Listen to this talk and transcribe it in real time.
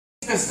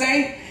to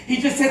say. He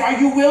just said, are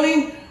you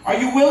willing? Are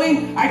you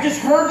willing? I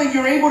just heard that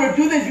you're able to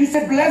do this. You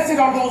said, blessed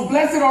are those,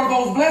 blessed are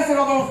those, blessed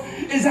are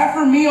those. Is that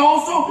for me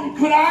also?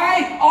 Could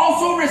I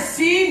also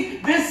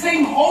receive this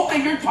same hope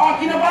that you're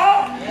talking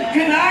about?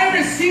 Can I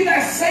receive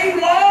that same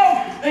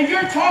love that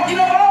you're talking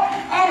about?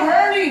 I'm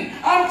hurting.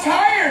 I'm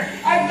tired.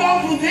 I've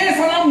gone through this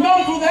and I'm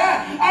going through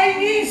that. I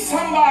need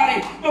somebody.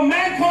 The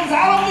man comes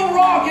out of the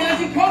rock, and as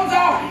he comes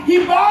out,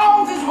 he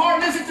bows his heart.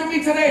 Listen to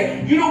me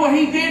today. You know what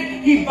he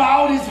did? He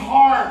bowed his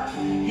heart.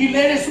 He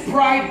let his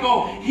pride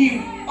go. He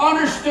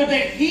understood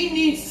that he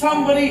needs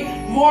somebody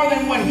more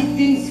than what he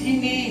thinks he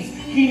needs.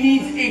 He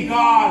needs a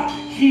God.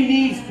 He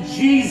needs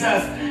Jesus.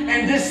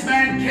 And this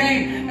man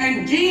came,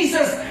 and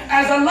Jesus,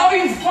 as a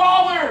loving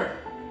father,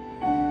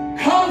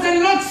 comes and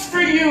looks for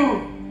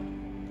you.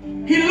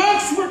 He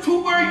looks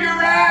to where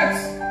you're at,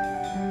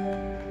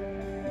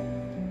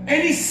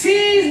 and he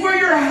sees where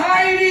you're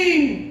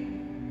hiding,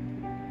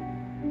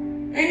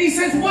 and he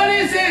says, what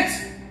is it?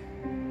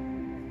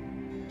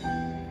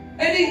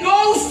 And he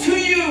goes to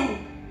you,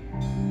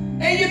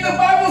 and yet the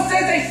Bible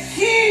says that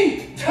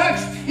he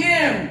touched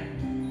him.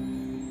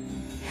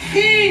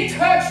 He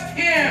touched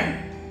him.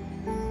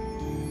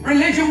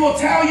 Religion will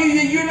tell you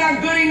that you're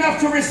not good enough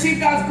to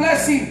receive God's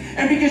blessing.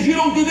 And because you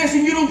don't do this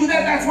and you don't do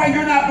that, that's why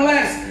you're not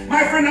blessed.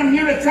 My friend, I'm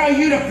here to tell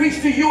you, to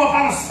preach to you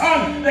about a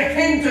son that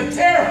came to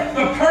tear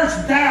the curse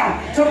down,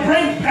 to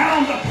break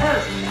down the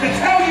curse, to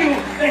tell you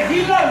that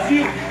he loves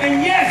you. And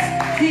yes,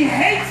 he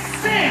hates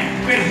sin,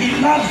 but he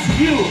loves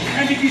you.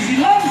 And because he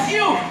loves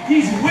you,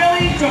 he's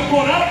willing to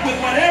put up with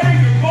whatever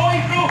you're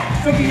going through,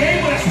 to be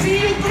able to see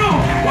you through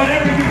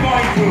whatever you're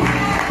going through.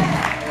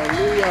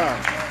 Hallelujah.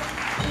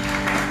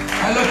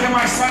 I look at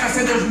my son, I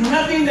said, there's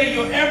nothing that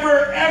you'll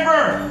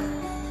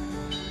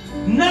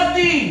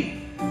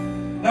nothing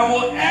that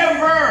will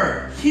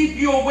ever keep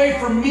you away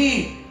from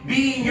me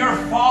being your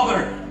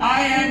father.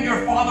 I am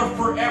your father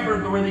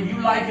forever, whether you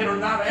like it or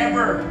not,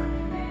 ever.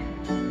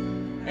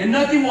 And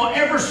nothing will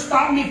ever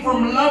stop me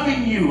from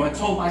loving you. I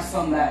told my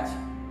son that.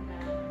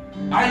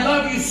 I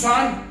love you,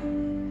 son.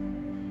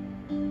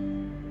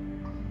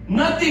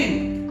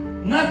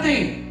 Nothing,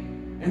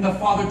 nothing. And the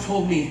father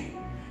told me,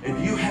 if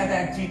you have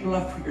that deep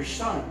love for your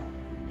son,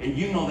 and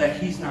you know that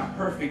he's not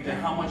perfect, then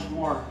how much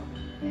more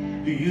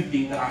do you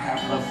think that I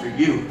have love for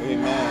you?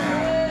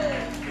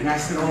 Amen. And I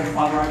said, oh,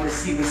 Father, I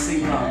receive the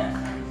same love.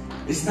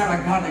 It's not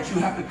a God that you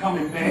have to come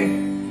and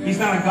beg. He's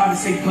not a God to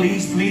say,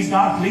 please, please,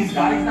 God, please,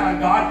 God. He's not a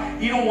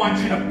God. He don't want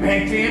you to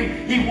beg to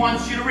him. He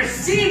wants you to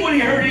receive what he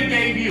heard he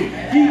gave you.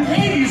 He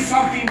gave you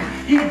something.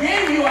 He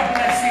gave you a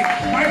blessing.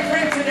 My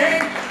friend,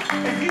 today,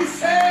 if you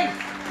say,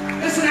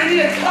 listen, I need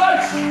a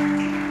touch.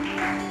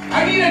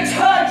 I need a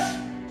touch.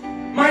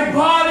 My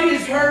body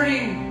is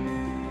hurting.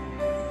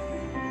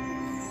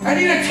 I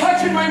need a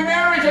touch in my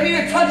marriage. I need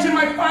a touch in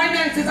my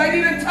finances. I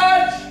need a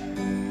touch.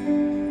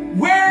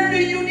 Where do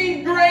you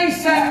need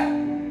grace at?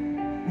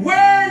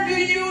 Where do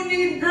you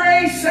need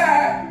grace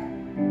at?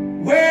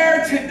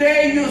 Where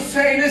today you'll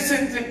say,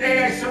 listen,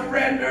 today I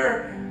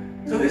surrender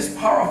to this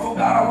powerful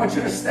God. I want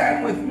you to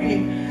stand with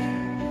me.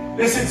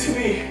 Listen to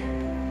me.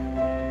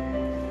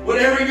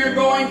 Whatever you're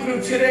going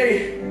through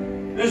today,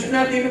 there's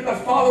nothing that the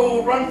Father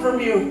will run from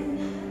you.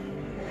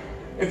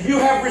 If you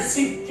have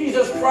received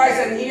Jesus Christ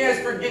and He has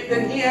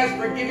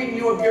forgiven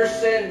you of your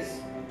sins.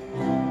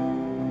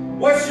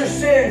 What's your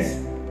sins?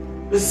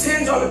 The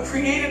sins are the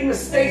created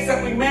mistakes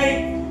that we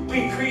make.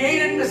 We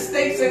created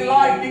mistakes in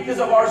life because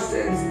of our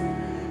sins.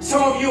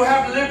 Some of you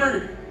have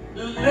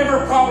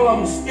liver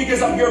problems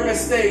because of your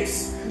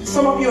mistakes.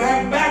 Some of you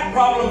have back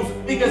problems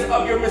because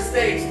of your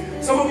mistakes.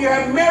 Some of you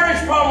have marriage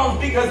problems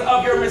because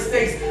of your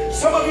mistakes.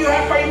 Some of you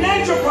have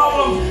financial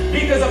problems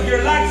because of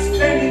your lack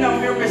spending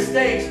of your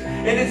mistakes.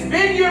 And it's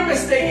been your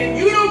mistake and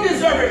you don't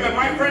deserve it. But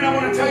my friend, I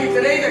want to tell you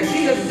today that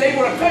Jesus is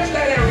able to touch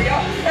that area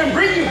and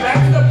bring you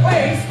back to the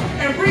place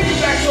and bring you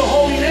back to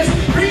holiness,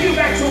 bring you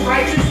back to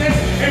righteousness,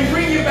 and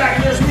bring you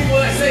back. There's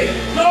people that say,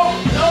 no,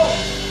 no,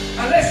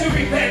 unless you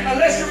repent,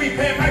 unless you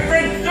repent. My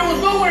friend, there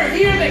was nowhere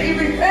here that he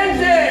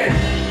repented.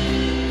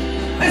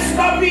 Let's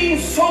stop being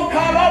so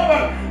caught up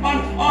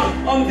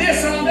on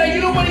this and on that.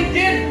 You know what he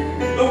did?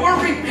 The word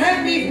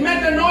repent means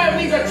metanoia,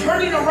 means a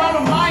turning around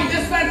of mind.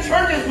 This man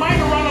turned his mind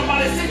around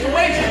about his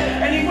situation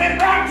and he went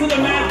back to the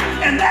man.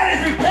 And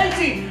that is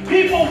repenting.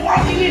 People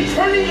walking in,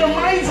 turning their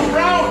minds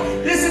around.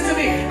 Listen to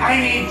me. I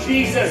need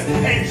Jesus.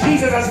 And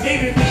Jesus has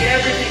given me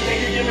everything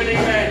that you're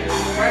giving. Amen.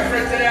 My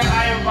friend, today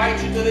I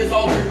invite you to this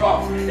altar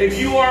call. If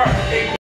you are a